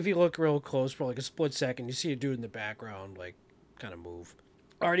 and like if you look real close for like a split second, you see a dude in the background like kind of move.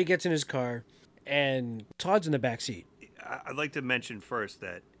 Artie gets in his car, and Todd's in the back seat. I'd like to mention first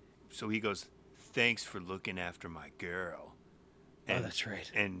that, so he goes, "Thanks for looking after my girl." Oh, that's right.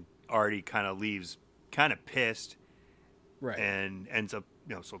 And Artie kind of leaves, kind of pissed, Right. and ends up,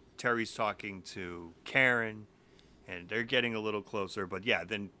 so Terry's talking to Karen, and they're getting a little closer. But yeah,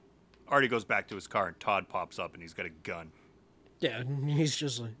 then Artie goes back to his car, and Todd pops up, and he's got a gun. Yeah, and he's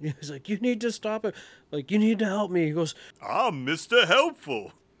like, you need to stop it. Like, you need to help me. He goes, I'm Mr.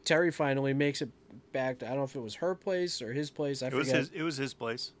 Helpful. Terry finally makes it back to, I don't know if it was her place or his place. I forget. It was his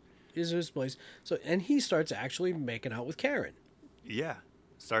place. It was his place. So, and he starts actually making out with Karen. Yeah.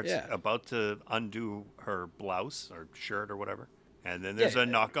 Starts Yeah. about to undo her blouse or shirt or whatever. And then there's Yeah. a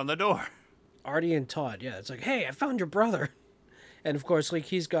knock on the door. Artie and Todd, yeah, it's like, hey, I found your brother. And of course, like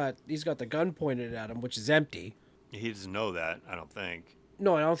he's got the gun pointed at him, which is empty. He doesn't know that, I don't think.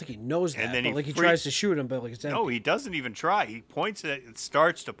 No, I don't think he knows that. And then but he like he freak- tries to shoot him, but like it's empty. No, he doesn't even try. He points it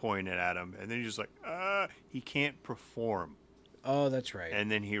starts to point it at him, and then he's just like, he can't perform. Oh, that's right. And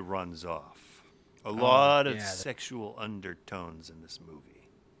then he runs off. A lot of yeah, sexual undertones in this movie.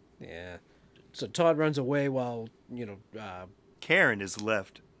 Yeah. So Todd runs away while Karen is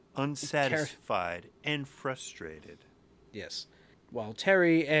left unsatisfied and frustrated. yes, while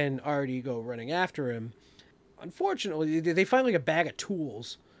Terry and Artie go running after him. Unfortunately, they find like a bag of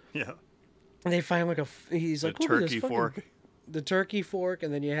tools. Yeah. And they find like he's The like, "Look at this turkey fucking- fork. The turkey fork,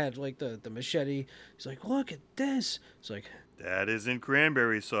 and then you had like the machete. He's like, look at this. It's like, That isn't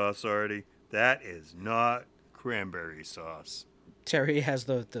cranberry sauce, Artie. That is not cranberry sauce. Terry has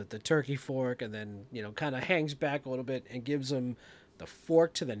the turkey fork, and then kind of hangs back a little bit and gives him the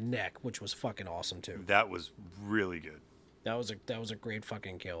fork to the neck, which was fucking awesome too. That was really good. That was a great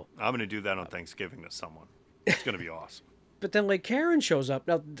fucking kill. I'm going to do that on Thanksgiving to someone. It's going to be awesome. But then like Karen shows up.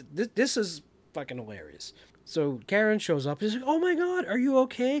 Now this is fucking hilarious. So Karen shows up. He's like, "Oh my god, are you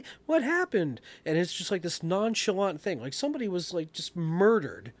okay? What happened?" And it's just like this nonchalant thing, like somebody was like just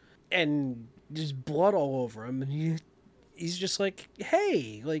murdered, and there's blood all over him, and he's just like,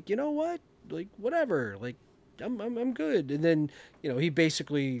 "Hey, like you know what? Like whatever. Like I'm good." And then he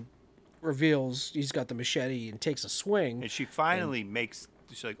basically reveals he's got the machete and takes a swing. And she finally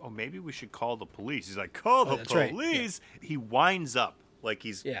she's like, "Oh, maybe we should call the police." He's like, "Call the that's right, police." He winds up like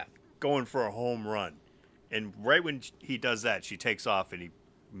he's going for a home run. And right when he does that, she takes off and he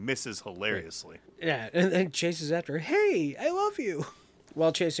misses hilariously. Yeah, and then chases after her. "Hey, I love you,"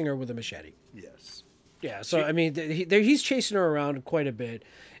 while chasing her with a machete. Yes. Yeah, so I mean, he's chasing her around quite a bit,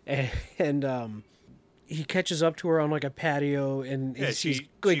 and he catches up to her on like a patio, and Yeah, he sees, she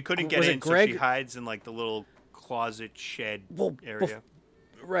like, couldn't get was it in, so Greg? she hides in like the little closet shed area.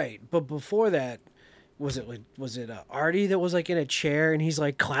 Right, but before that, was it Artie that was like in a chair and he's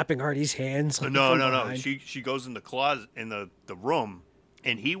like clapping Artie's hands? Like, No. from behind? She goes in the closet in the room,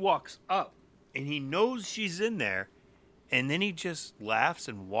 and he walks up, and he knows she's in there, and then he just laughs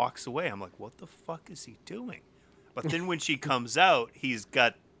and walks away. I'm like, what the fuck is he doing? But then when she comes out, he's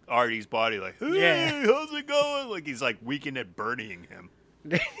got Artie's body like, "Hey, Yeah. how's it going?" Like he's like weekend at Bernieing him.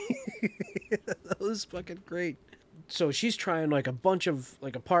 That was fucking great. So she's trying like a bunch of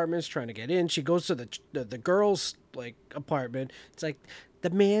like apartments, trying to get in. She goes to the girl's like apartment. It's like, "The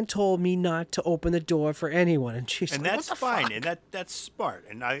man told me not to open the door for anyone," and she's And like, that's "What the fine, fuck?" and that's smart.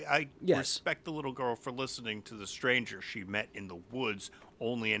 And I Yes. respect the little girl for listening to the stranger she met in the woods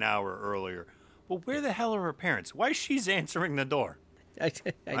only an hour earlier. But where the hell are her parents? Why she's answering the door? I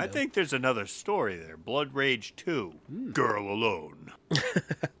I know. think there's another story there. Blood Rage 2, Girl Alone.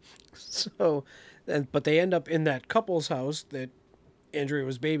 So, but they end up in that couple's house that Andrea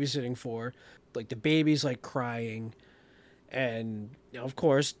was babysitting for. Like the baby's like crying, and of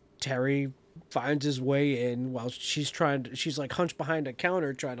course Terry finds his way in while she's like hunched behind a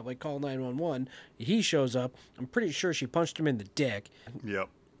counter trying to like call 911. He shows up. I'm pretty sure she punched him in the dick. Yep.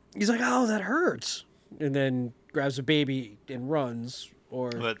 He's like, "Oh, that hurts," and then grabs a baby and runs. Or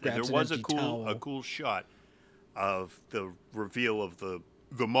But there grabs an was a empty towel. cool shot of the reveal of the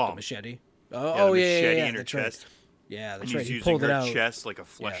mom. Machete. Yeah, Oh, the yeah, machete yeah, in her that's right. chest. Yeah, that's And right. he's He using pulled her it out. chest like a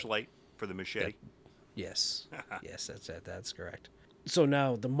fleshlight for the machete. Yes. Yes, that's it. That's correct. So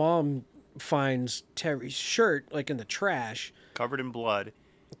now the mom finds Terry's shirt like in the trash, Covered in blood.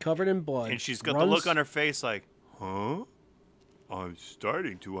 covered in blood. And she's got the look on her face like, huh? I'm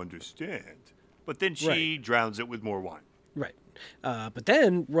starting to understand. But then she drowns it with more wine. Right. But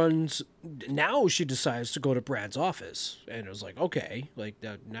then runs. Now she decides to go to Brad's office, and it was like, okay, like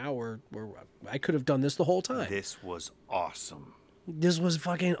now we're. I could have done this the whole time. This was awesome. This was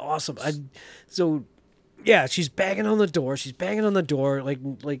fucking awesome. So, yeah, she's banging on the door. Like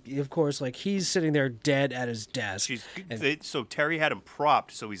of course, like he's sitting there dead at his desk. So Terry had him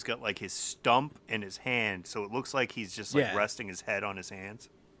propped, so he's got like his stump and his hand, so it looks like he's just like Yeah. resting his head on his hands.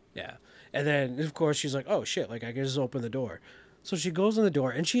 Yeah. And then, of course, she's like, "Oh, shit, like, I can just open the door." So she goes in the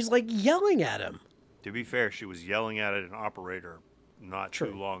door, and she's, like, yelling at him. To be fair, she was yelling at an operator not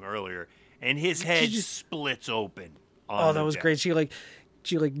True. too long earlier, and his head just- splits open. Oh, that was great. She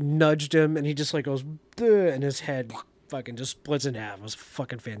nudged him, and he just, like, goes, "Bleh," and his head fucking just splits in half. It was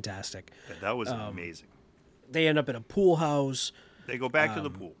fucking fantastic. That was amazing. They end up in a pool house. They go back to the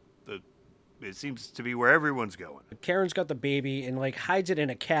pool. It seems to be where everyone's going. Karen's got the baby and, like, hides it in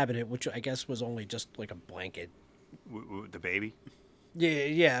a cabinet, which I guess was only just, like, a blanket. The baby?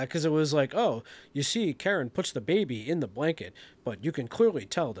 Yeah, because it was like, oh, you see, Karen puts the baby in the blanket, but you can clearly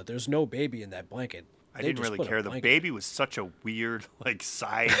tell that there's no baby in that blanket. I They didn't just really put a care. The blanket. baby was such a weird, like,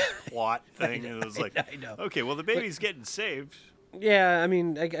 side plot thing. It was like, I know. okay, well, the baby's getting saved. Yeah, I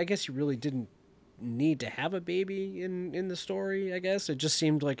mean, I guess you really didn't need to have a baby in the story. I guess it just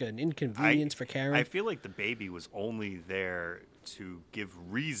seemed like an inconvenience for Karen. I feel like the baby was only there to give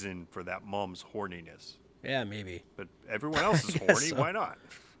reason for that mom's horniness. Yeah, maybe. But everyone else is guess horny. so. Why not?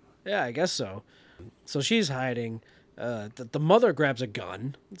 Yeah, I guess so. So she's hiding. The mother grabs a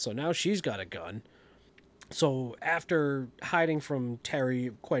gun. So now she's got a gun. So after hiding from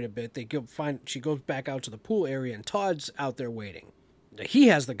Terry quite a bit, she goes back out to the pool area, and Todd's out there waiting. He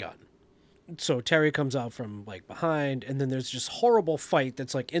has the gun. So Terry comes out from like behind, and then there's this horrible fight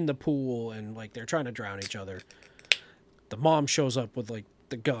that's like in the pool, and like they're trying to drown each other. The mom shows up with like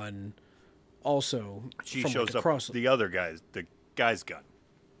the gun. Also, She from, shows like, up across with the guy's gun,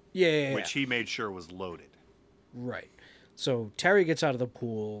 yeah, which he made sure was loaded. right. So Terry gets out of the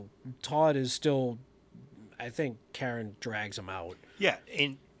pool. Todd is still. I think Karen drags him out. Yeah,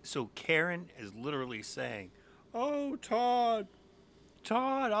 and so Karen is literally saying, "Oh, Todd,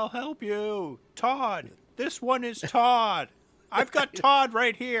 I'll help you. Todd, this one is Todd. I've got Todd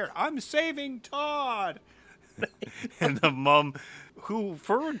right here. I'm saving Todd." And the mom, who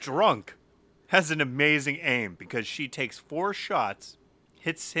for a drunk, has an amazing aim because she takes 4 shots,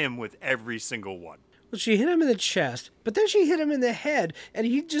 hits him with every single one. Well, she hit him in the chest, but then she hit him in the head, and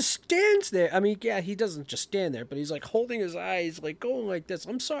he just stands there. I mean, yeah, he doesn't just stand there, but he's like holding his eyes, like going like this.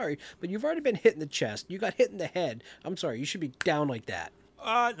 I'm sorry, but you've already been hit in the chest. You got hit in the head. I'm sorry. You should be down like that.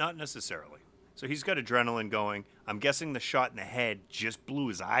 Not necessarily. So he's got adrenaline going. I'm guessing the shot in the head just blew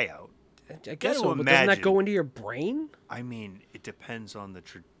his eye out. I guess so, Gotta but doesn't that imagine. go into your brain? I mean, it depends on the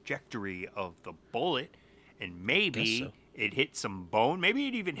trajectory of the bullet, and maybe Guess so. it hit some bone. Maybe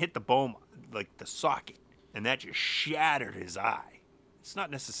it even hit the bone, like the socket, and that just shattered his eye. It's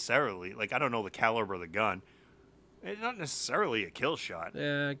not necessarily, like, I don't know the caliber of the gun. It's not necessarily a kill shot.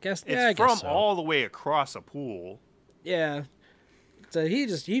 Yeah, I guess. It's Yeah, I from guess so. all the way across a pool. Yeah. So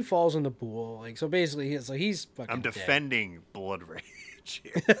he falls in the pool. Like, so basically, he's fucking. I'm dead. defending blood rage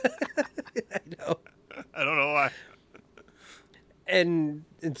here. I know. I don't know why. And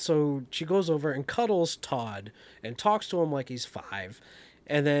so she goes over and cuddles Todd and talks to him like he's 5,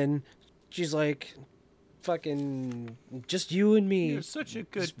 and then she's like, "Fucking, just you and me." You're such a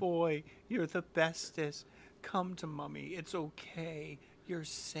good boy. You're the bestest. Come to Mummy. It's okay. You're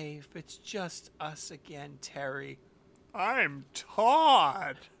safe. It's just us again, Terry. I'm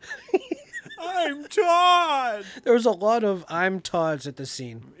Todd. I'm Todd. There was a lot of "I'm Todd's" at the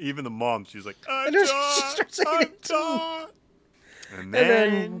scene, Even the mom, she's like, I'm And then she Todd. starts saying I'm it too. Todd. And and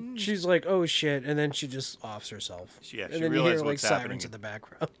then, then she's like, "Oh shit!" And then she just offs herself. Yeah, and she then you hear realized like what's happening. sirens in the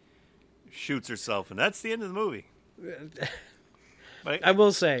background. shoots herself, and that's the end of the movie. But I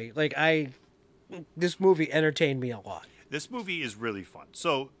will say, like, this movie entertained me a lot. this movie is really fun.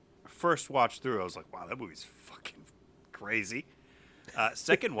 So, first watch through, I was like, wow, that movie's fucking crazy.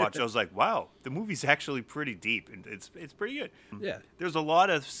 Second watch, I was like, wow, the movie's actually pretty deep, and it's pretty good. Yeah. There's a lot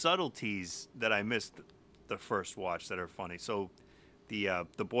of subtleties that I missed the first watch that are funny. So, the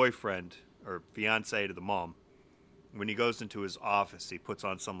boyfriend or fiance to the mom, when he goes into his office, he puts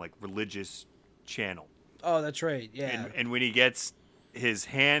on some like religious channel, Oh, that's right. Yeah. and when he gets his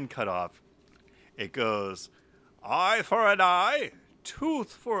hand cut off, it goes, eye for an eye,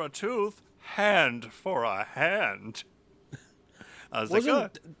 tooth for a tooth, hand for a hand. I was like, oh,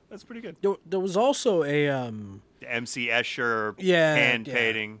 Wasn't- that's pretty good. There was also a The MC Escher Yeah, hand yeah.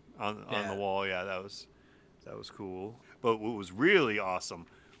 painting on Yeah. the wall. Yeah, that was cool. But what was really awesome,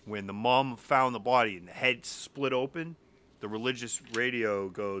 when the mom found the body and the head split open, the religious radio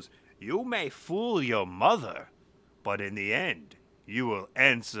goes, "You may fool your mother, but in the end, you will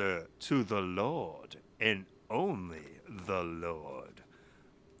answer to the Lord and only the Lord."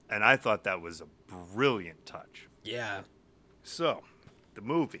 And I thought that was a brilliant touch. yeah. So, the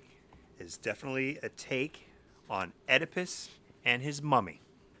movie is definitely a take on Oedipus and his mummy.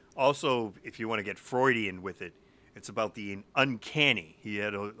 Also, if you want to get Freudian with it, it's about the uncanny. He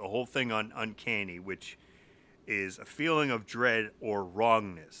had a whole thing on uncanny, which is a feeling of dread or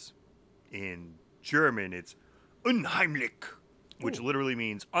wrongness. In German, it's unheimlich, which literally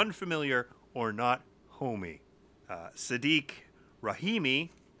means unfamiliar or not homey. Sadiq Rahimi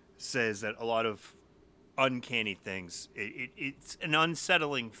says that a lot of uncanny things, it's an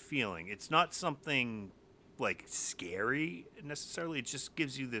unsettling feeling. It's not something like scary necessarily. It just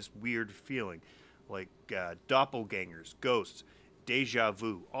gives you this weird feeling, like doppelgangers, ghosts, deja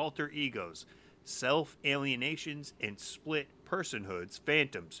vu, alter egos, self-alienations, and split personhoods,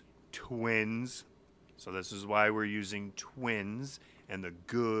 phantoms, twins. So this is why we're using twins and the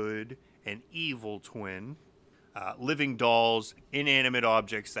good and evil twin. Living dolls, inanimate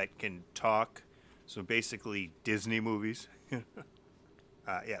objects that can talk. So basically Disney movies.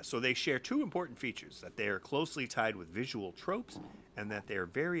 So they share two important features, that they are closely tied with visual tropes and that they are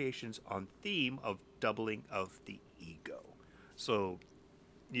variations on theme of doubling of the ego. So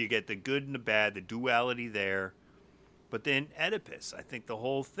you get the good and the bad, the duality there. But then Oedipus, I think the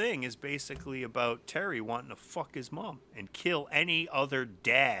whole thing is basically about Terry wanting to fuck his mom and kill any other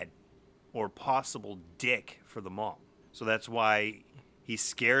dad or possible dick for the mom. So that's why he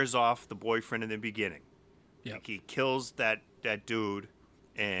scares off the boyfriend in the beginning. Yep. Like he kills that dude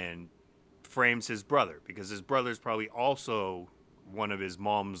and frames his brother, because his brother's probably also one of his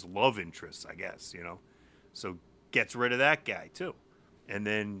mom's love interests, I guess, you know. So gets rid of that guy too. And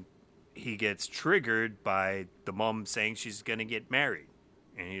then he gets triggered by the mom saying she's going to get married.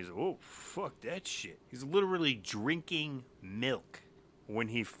 And he's, oh, fuck that shit. He's literally drinking milk when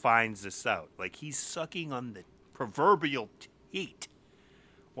he finds this out. Like, he's sucking on the proverbial teat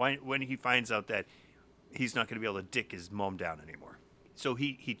when he finds out that he's not going to be able to dick his mom down anymore. So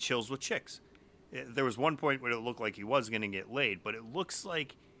he chills with chicks. There was one point where it looked like he was going to get laid, but it looks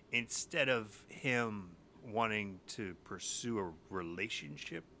like instead of him wanting to pursue a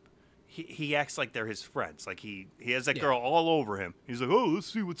relationship, he acts like they're his friends. Like he has that girl all over him. He's like, oh,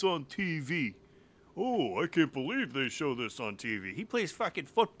 let's see what's on TV. Oh, I can't believe they show this on TV. He plays fucking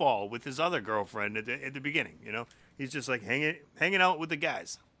football with his other girlfriend at the beginning, you know? He's just like hanging out with the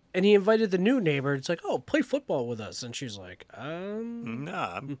guys. And he invited the new neighbor. It's like, oh, play football with us. And she's like,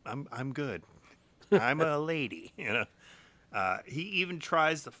 No, I'm good. I'm a lady, you know? He even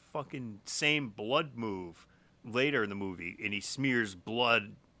tries the fucking same blood move later in the movie, and he smears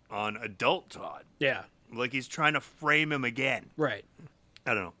blood on adult Todd. Yeah. Like he's trying to frame him again. Right.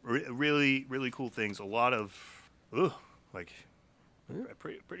 I don't know. Really, really cool things. A lot of,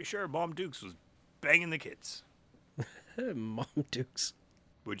 pretty sure Mom Dukes was banging the kids. Mom Dukes.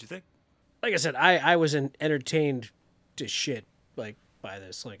 What'd you think? Like I said, I was entertained to shit, like, by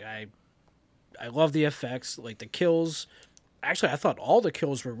this. Like, I love the effects, like the kills. Actually, I thought all the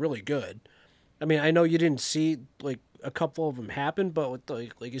kills were really good. I mean, I know you didn't see, like, a couple of them happen, but with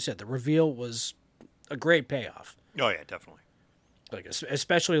like you said, the reveal was a great payoff. Oh yeah, definitely. Like,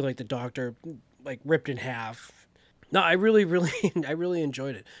 especially like the doctor, like, ripped in half. No, I really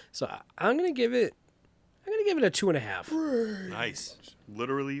enjoyed it. So I'm gonna give it a 2.5. Nice.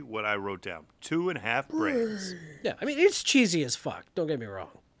 Literally what I wrote down. 2.5 brains. Yeah, I mean, it's cheesy as fuck. Don't get me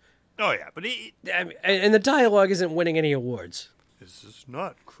wrong. Oh yeah, but I mean, and the dialogue isn't winning any awards. this is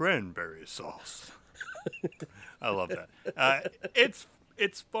not cranberry sauce. I love that.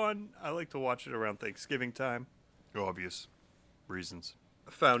 It's fun. I like to watch it around Thanksgiving time. Obvious reasons.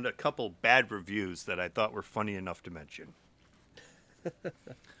 I found a couple bad reviews that I thought were funny enough to mention.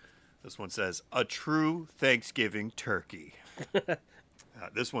 This one says, a true Thanksgiving turkey.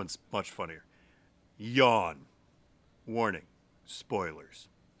 This one's much funnier. Yawn. Warning. Spoilers.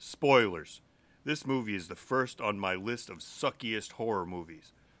 Spoilers. This movie is the first on my list of suckiest horror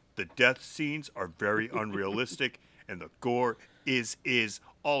movies. The death scenes are very unrealistic, and the gore is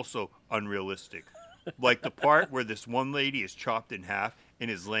also unrealistic. Like the part where this one lady is chopped in half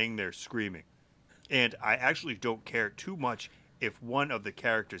and is laying there screaming. And I actually don't care too much if one of the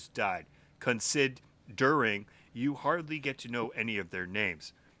characters died. Considering you hardly get to know any of their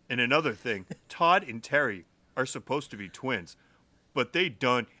names. And another thing, Todd and Terry are supposed to be twins, but they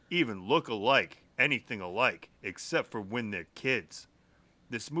don't even look alike, anything alike, except for when they're kids.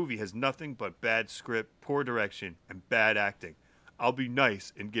 This movie has nothing but bad script, poor direction, and bad acting. I'll be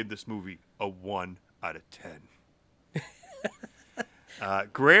nice and give this movie a 1 out of 10.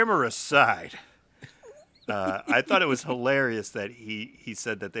 Grammar aside, I thought it was hilarious that he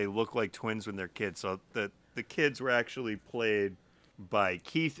said that they look like twins when they're kids. So the kids were actually played by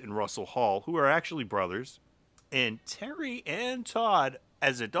Keith and Russell Hall, who are actually brothers. And Terry and Todd,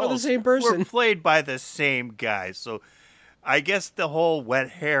 as adults, the same person. were played by the same guy. So I guess the whole wet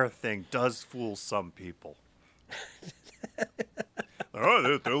hair thing does fool some people.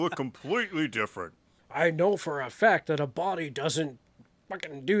 Oh, they look completely different. I know for a fact that a body doesn't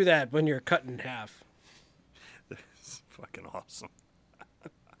fucking do that when you're cut in half. It's fucking awesome.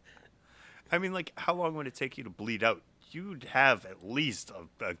 I mean, like, how long would it take you to bleed out? You'd have at least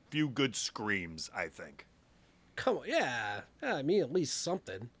a few good screams, I think. Come on, yeah. I mean, at least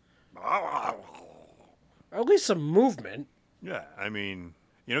something. Yeah, Or at least some movement. I mean,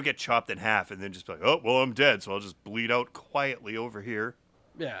 you don't get chopped in half and then just be like, oh, well, I'm dead, so I'll just bleed out quietly over here.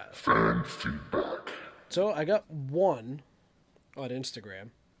 Yeah. Fan feedback. So I got 1. on Instagram.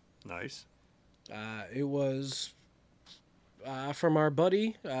 Nice. It was from our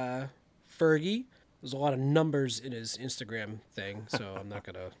buddy Fergie. There's a lot of numbers in his Instagram thing, so I'm not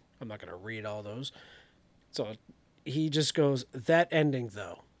gonna read all those. So he just goes, "That ending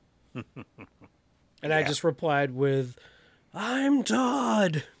though," and I just replied with, "I'm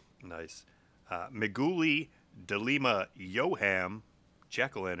Todd." Nice. Miguli Delima Yoham,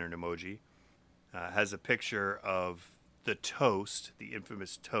 jack-o'-lantern emoji, has a picture of the toast, the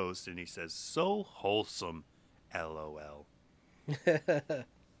infamous toast, and he says, "So wholesome, LOL."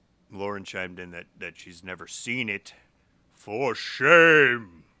 Lauren chimed in that she's never seen it. For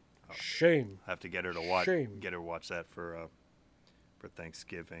shame. Shame. I have to get her to watch. Shame. Get her to watch that for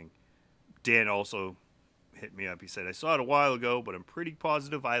Thanksgiving. Dan also hit me up. He said, "I saw it a while ago, but I'm pretty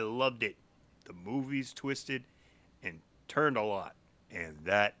positive I loved it. The movie's twisted and turned a lot, and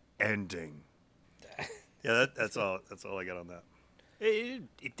that ending." Yeah, that's all I got on that.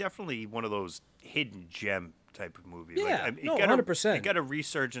 It definitely one of those hidden gem type of movie. Yeah, it no, got 100%. It got a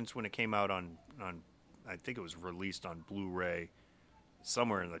resurgence when it came out on I think it was released on Blu-ray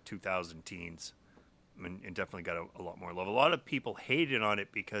somewhere in the 2000 teens. I mean, it definitely got a lot more love. A lot of people hated on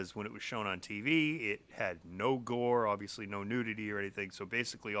it because when it was shown on TV, it had no gore, obviously no nudity or anything. So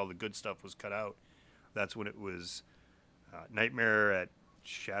basically, all the good stuff was cut out. That's when it was Nightmare at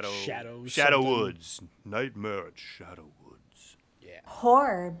Shadowwoods. Nightmare at Shadowwoods.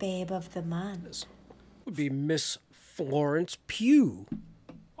 Horror babe of the month. Would be Miss Florence Pugh.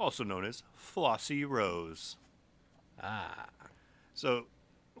 Also known as Flossie Rose. So,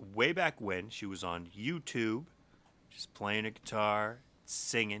 way back when, she was on YouTube, just playing a guitar,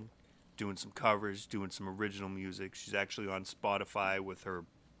 singing, doing some covers, doing some original music. She's actually on Spotify with her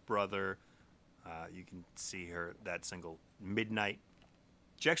brother. You can see that single, Midnight.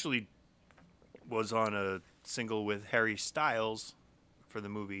 She actually was on a single with Harry Styles for the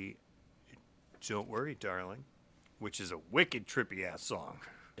movie Don't Worry, Darling, which is a wicked trippy-ass song.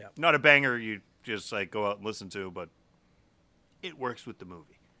 Yeah. Not a banger you just like go out and listen to, but it works with the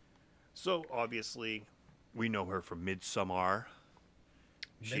movie. So, obviously, we know her from Midsommar.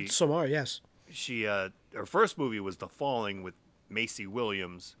 Midsommar, yes. Her first movie was The Falling with Macy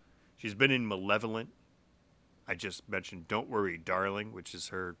Williams. She's been in Malevolent. I just mentioned Don't Worry, Darling, which is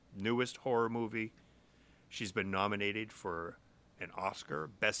her newest horror movie. She's been nominated for an Oscar,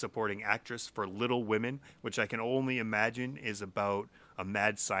 Best Supporting Actress for Little Women, which I can only imagine is about a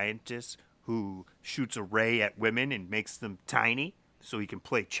mad scientist who shoots a ray at women and makes them tiny so he can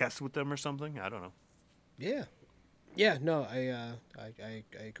play chess with them or something. I don't know. Yeah. Yeah, no, I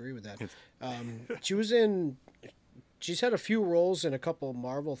agree with that. She's had a few roles in a couple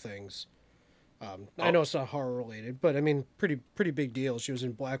Marvel things. I know it's not horror related, but I mean, pretty big deal. She was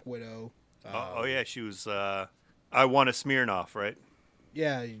in Black Widow. Yeah, she was, I Want a Smirnoff, right?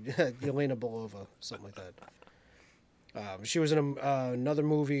 Yeah, Yelena Belova, something like that. She was in another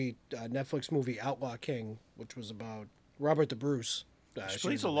movie, Netflix movie, Outlaw King, which was about Robert the Bruce. She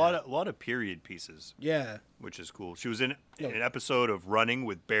plays a lot of period pieces. Yeah, which is cool. She was in an episode of Running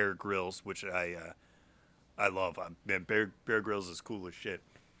with Bear Grylls, which I love. Man, Bear Grylls is cool as shit.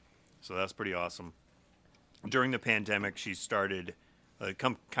 So that's pretty awesome. During the pandemic, she started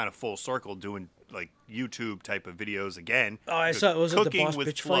come kind of full circle doing like YouTube type of videos again. Oh, I saw. Was it the Boss with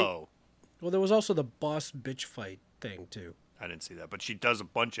Bitch Flo. fight? Well, there was also the Boss Bitch fight thing too. I didn't see that, but she does a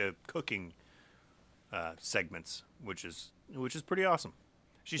bunch of cooking segments, which is pretty awesome.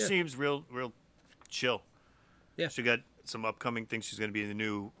 She seems real chill. Yeah. She got some upcoming things. She's going to be in the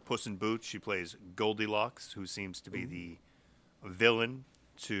new Puss in Boots. She plays Goldilocks, who seems to be the villain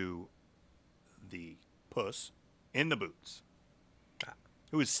to the Puss in the Boots,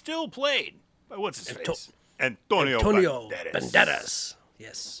 who is still played by what's his face? Antonio Banderas.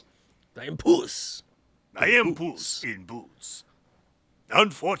 Yes. I am Puss. I am Puss in Boots.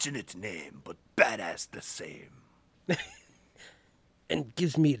 Unfortunate name, but badass the same. And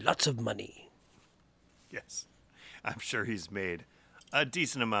gives me lots of money. Yes. I'm sure he's made a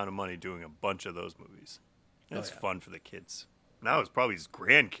decent amount of money doing a bunch of those movies. It's fun for the kids. Now it's probably his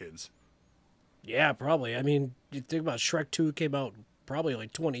grandkids. Yeah, probably. I mean, you think about Shrek 2 came out probably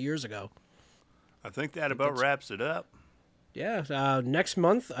like 20 years ago. I think that about wraps it up. Yeah, next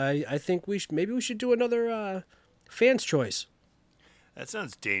month I think we should do another Fan's Choice. That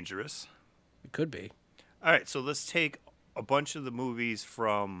sounds dangerous. It could be. All right, so let's take a bunch of the movies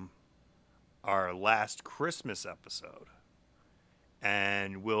from our last Christmas episode,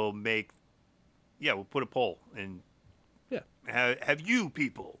 and we'll put a poll, and have you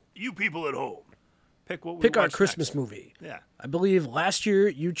people at home pick our Christmas movie. Yeah, I believe last year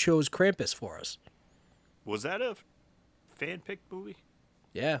you chose Krampus for us. Was that a fan pick movie?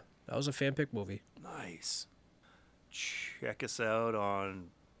 Yeah, that was a fan pick movie. Nice. Check us out on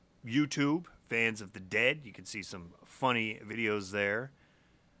YouTube, Fans of the Dead. You can see some funny videos there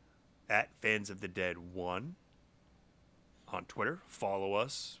at Fans of the Dead 1. On Twitter, follow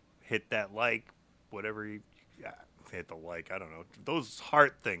us, hit that like, whatever you hit the like. I don't know. Those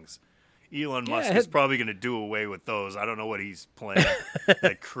heart things. Elon Musk is probably going to do away with those. I don't know what he's planning.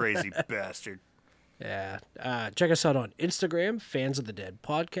 That crazy bastard. Yeah. Check us out on Instagram, Fans of the Dead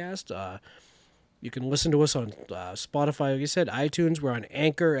Podcast. You can listen to us on Spotify, like you said, iTunes. We're on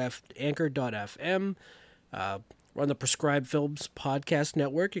Anchor.fm. We're on the Prescribed Films Podcast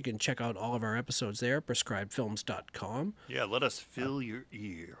Network. You can check out all of our episodes there, prescribedfilms.com. Yeah, let us fill your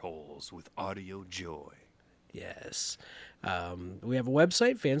ear holes with audio joy. Yes. We have a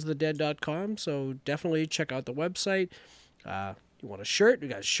website, fansofthedead.com, so definitely check out the website. You want a shirt? We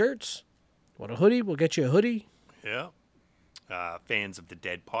got shirts. Want a hoodie? We'll get you a hoodie. Yeah. Fans of the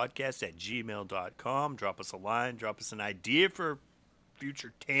Dead Podcast at gmail.com. Drop us a line. Drop us an idea for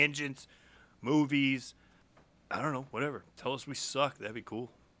future tangents, movies. I don't know, whatever. Tell us we suck. That'd be cool.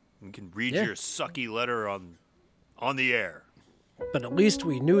 We can read your sucky letter on the air. But at least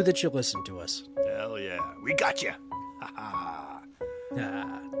we knew that you listened to us. Hell yeah. We got you.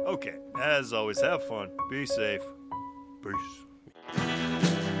 Okay. As always, have fun. Be safe. Peace.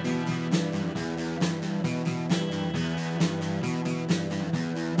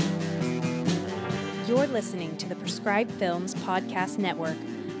 You're listening to the Prescribed Films Podcast Network,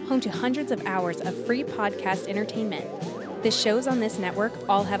 home to hundreds of hours of free podcast entertainment. The shows on this network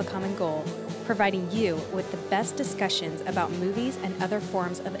all have a common goal, providing you with the best discussions about movies and other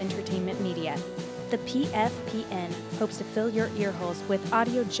forms of entertainment media. The PFPN hopes to fill your earholes with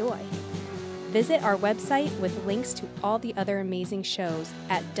audio joy. Visit our website with links to all the other amazing shows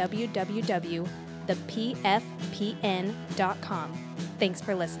at www.thepfpn.com. Thanks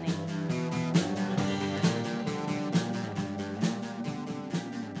for listening.